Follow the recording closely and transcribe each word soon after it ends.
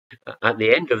At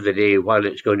the end of the day, while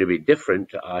it's going to be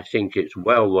different, I think it's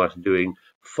well worth doing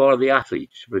for the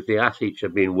athletes, because the athletes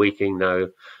have been waiting now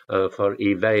for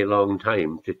a very long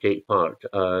time to take part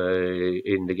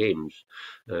in the Games.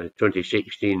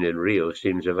 2016 in Rio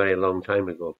seems a very long time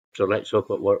ago. So let's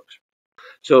hope it works.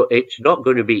 So it's not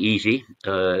going to be easy.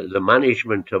 The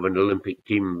management of an Olympic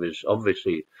team is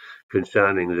obviously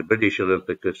concerning the British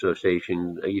Olympic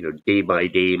Association, day by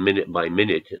day, minute by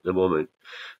minute at the moment,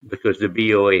 because the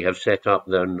BOA have set up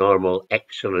their normal,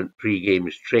 excellent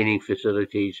pre-games training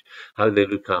facilities, how they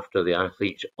look after the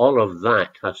athletes. All of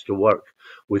that has to work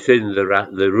within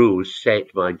the rules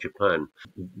set by Japan.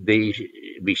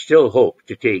 We still hope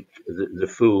to take the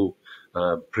full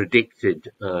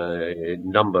predicted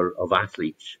number of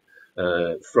athletes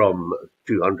from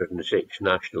 206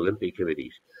 national Olympic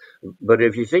committees. But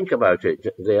if you think about it,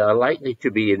 they are likely to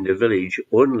be in the village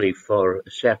only for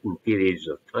certain periods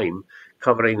of time,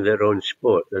 covering their own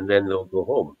sport, and then they'll go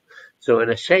home. So in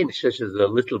a sense, this is a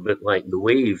little bit like the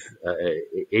wave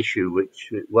issue,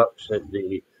 which works at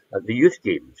the youth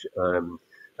games.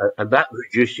 And that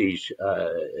reduces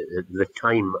the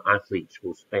time athletes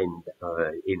will spend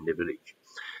in the village.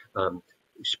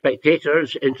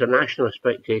 Spectators, international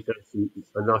spectators,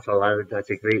 are not allowed.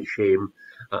 That's a great shame.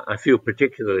 I feel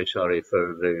particularly sorry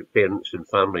for the parents and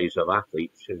families of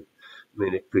athletes. I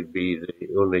mean, it could be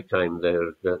the only time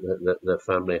their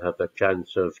family have a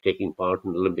chance of taking part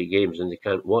in the Olympic Games and they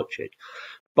can't watch it.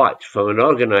 But from an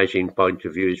organising point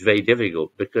of view, it's very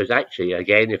difficult because actually,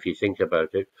 again, if you think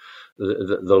about it,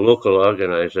 the local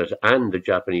organisers and the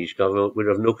Japanese government would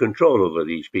have no control over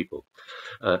these people.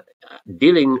 Uh,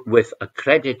 Dealing with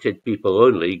accredited people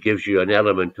only gives you an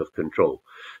element of control.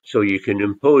 So you can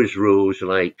impose rules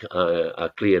like a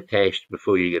clear test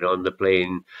before you get on the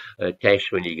plane, a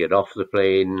test when you get off the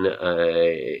plane,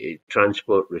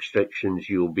 transport restrictions,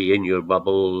 you'll be in your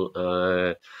bubble,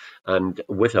 and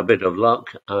with a bit of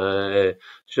luck,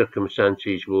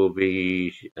 circumstances will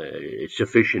be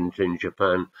sufficient in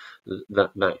Japan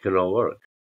that can all work.